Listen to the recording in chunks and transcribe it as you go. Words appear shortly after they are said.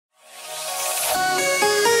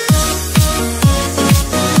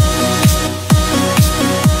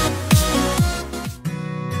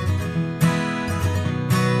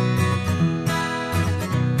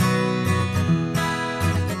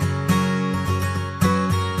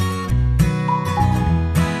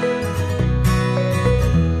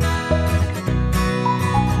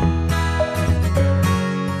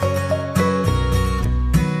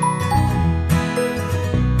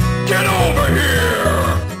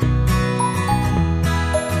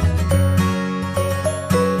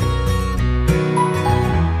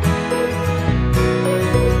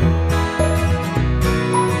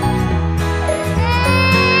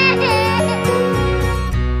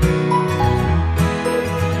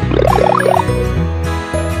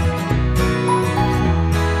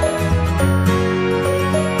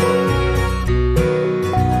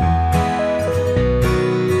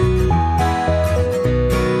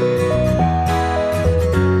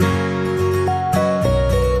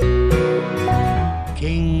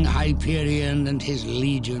and his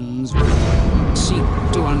legions seek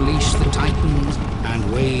to unleash the Titans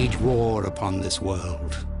and wage war upon this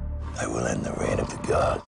world. I will end the reign of the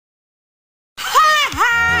gods.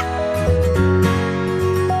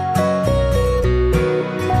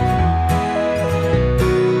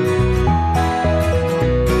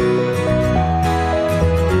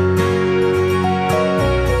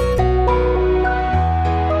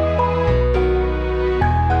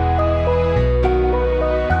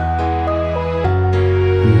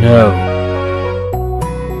 No.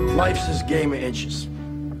 Life's this game of inches.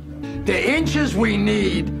 The inches we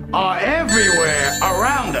need are everywhere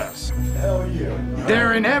around us. Hell yeah.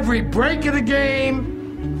 They're in every break of the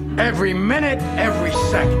game, every minute, every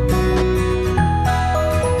second.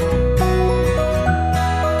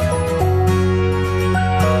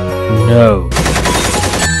 No.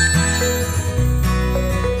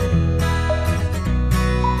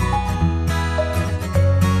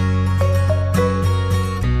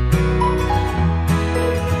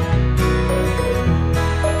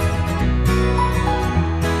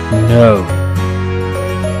 No.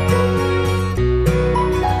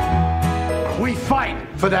 We fight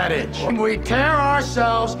for that inch. We tear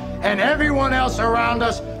ourselves and everyone else around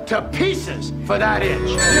us to pieces for that inch.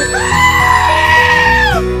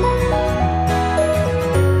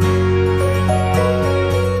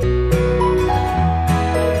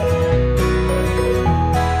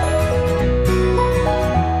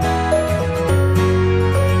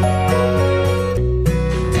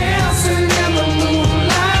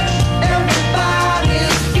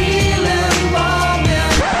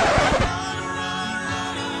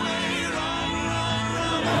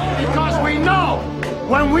 Because we know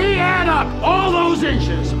when we add up all those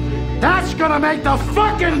inches, that's gonna make the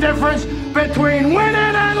fucking difference between winning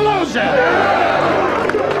and losing.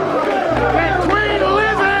 Between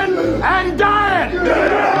living and dying.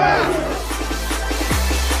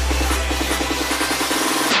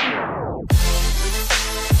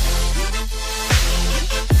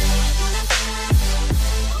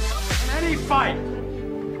 In any fight,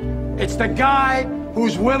 it's the guy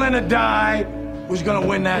who's willing to die who's gonna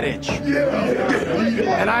win that inch.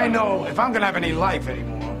 And I know if I'm gonna have any life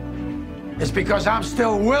anymore, it's because I'm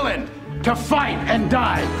still willing to fight and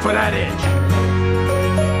die for that inch.